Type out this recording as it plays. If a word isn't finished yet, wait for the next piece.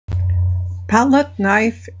Palette,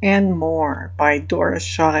 Knife, and More by Doris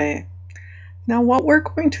Charest. Now what we're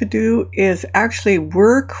going to do is actually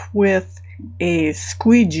work with a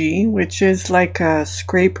squeegee, which is like a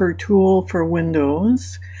scraper tool for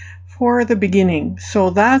Windows, for the beginning. So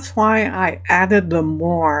that's why I added the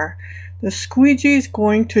more. The squeegee is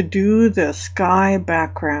going to do the sky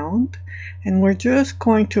background, and we're just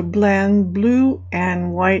going to blend blue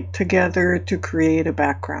and white together to create a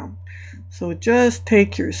background. So just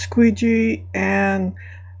take your squeegee and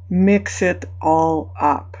mix it all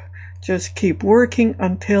up. Just keep working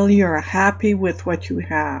until you're happy with what you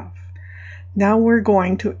have. Now we're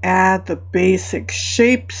going to add the basic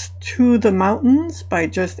shapes to the mountains by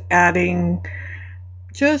just adding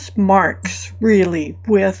just marks really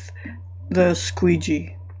with the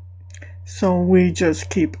squeegee. So we just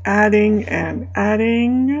keep adding and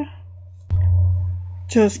adding.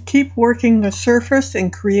 Just keep working the surface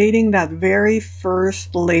and creating that very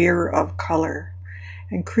first layer of color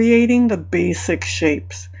and creating the basic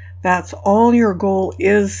shapes. That's all your goal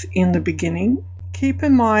is in the beginning. Keep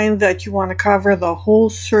in mind that you want to cover the whole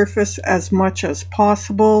surface as much as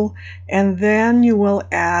possible, and then you will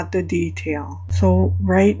add the detail. So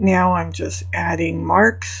right now I'm just adding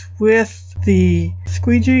marks with the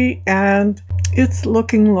squeegee and it's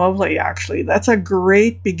looking lovely actually. That's a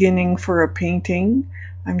great beginning for a painting.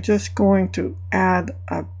 I'm just going to add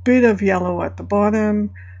a bit of yellow at the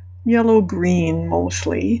bottom, yellow-green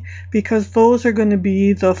mostly, because those are going to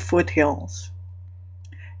be the foothills.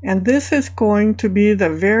 And this is going to be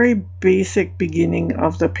the very basic beginning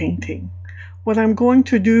of the painting. What I'm going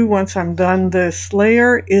to do once I'm done this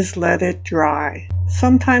layer is let it dry.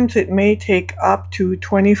 Sometimes it may take up to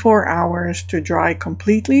 24 hours to dry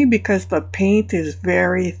completely because the paint is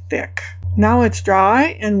very thick. Now it's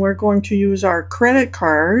dry and we're going to use our credit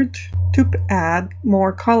card to add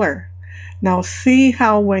more color. Now see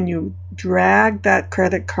how when you drag that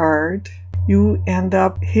credit card, you end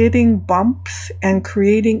up hitting bumps and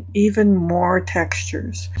creating even more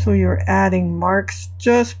textures. So you're adding marks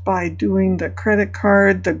just by doing the credit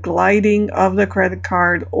card, the gliding of the credit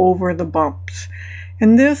card over the bumps.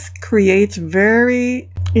 And this creates very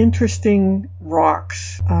interesting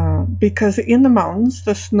rocks because in the mountains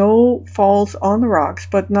the snow falls on the rocks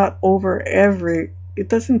but not over it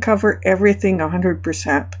doesn't cover everything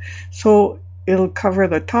 100%. So it'll cover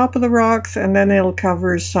the top of the rocks and then it'll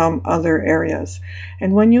cover some other areas.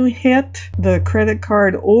 And when you hit the credit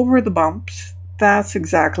card over the bumps, that's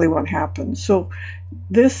exactly what happens. So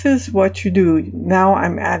this is what you do. Now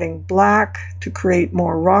I'm adding black to create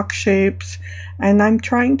more rock shapes, and I'm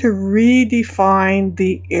trying to redefine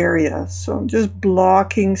the area. So I'm just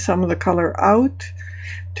blocking some of the color out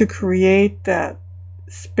to create that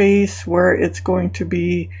space where it's going to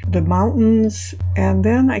be the mountains, and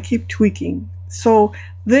then I keep tweaking. So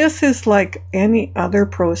this is like any other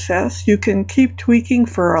process. You can keep tweaking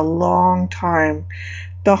for a long time.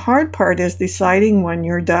 The hard part is deciding when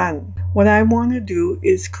you're done. What I want to do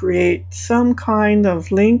is create some kind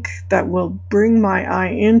of link that will bring my eye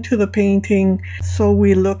into the painting so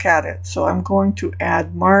we look at it. So I'm going to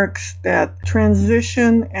add marks that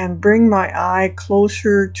transition and bring my eye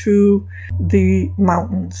closer to the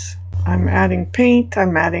mountains. I'm adding paint,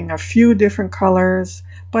 I'm adding a few different colors,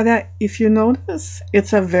 but if you notice,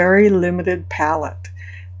 it's a very limited palette.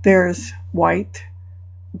 There's white,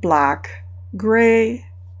 black, gray,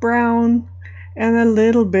 brown, and a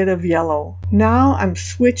little bit of yellow. Now I'm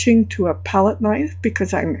switching to a palette knife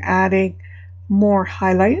because I'm adding more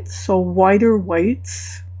highlights, so whiter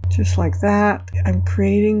whites, just like that. I'm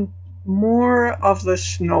creating more of the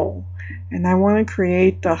snow, and I want to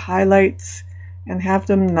create the highlights and have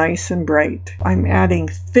them nice and bright. I'm adding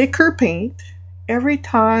thicker paint every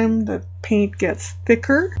time the paint gets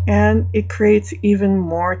thicker, and it creates even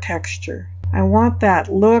more texture. I want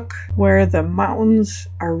that look where the mountains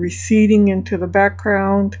are receding into the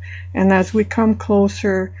background, and as we come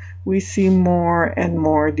closer we see more and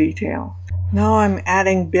more detail. Now I'm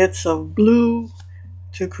adding bits of blue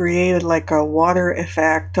to create like a water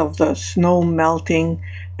effect of the snow melting,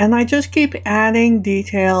 and I just keep adding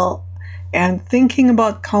detail and thinking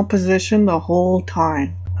about composition the whole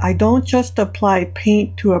time. I don't just apply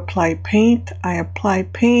paint to apply paint. I apply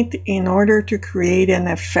paint in order to create an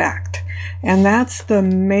effect. And that's the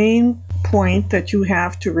main point that you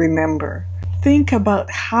have to remember. Think about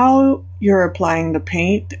how you're applying the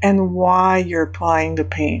paint and why you're applying the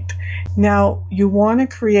paint. Now, you want to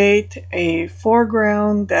create a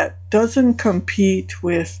foreground that doesn't compete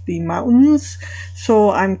with the mountains. So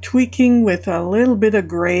I'm tweaking with a little bit of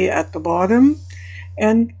gray at the bottom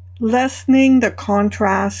and lessening the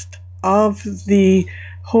contrast of the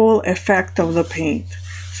whole effect of the paint.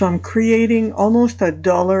 So I'm creating almost a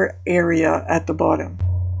duller area at the bottom.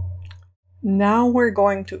 Now we're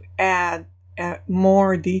going to add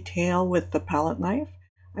more detail with the palette knife.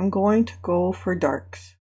 I'm going to go for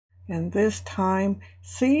darks. And this time,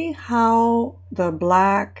 see how the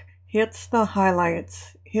black hits the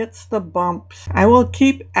highlights, hits the bumps. I will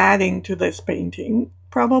keep adding to this painting,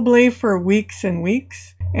 probably for weeks and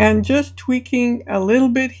weeks, and just tweaking a little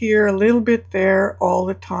bit here, a little bit there all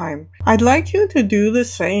the time. I'd like you to do the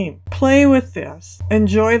same. Play with this.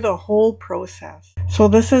 Enjoy the whole process. So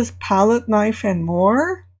this is palette knife and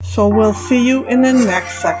more. So we'll see you in the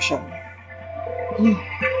next section.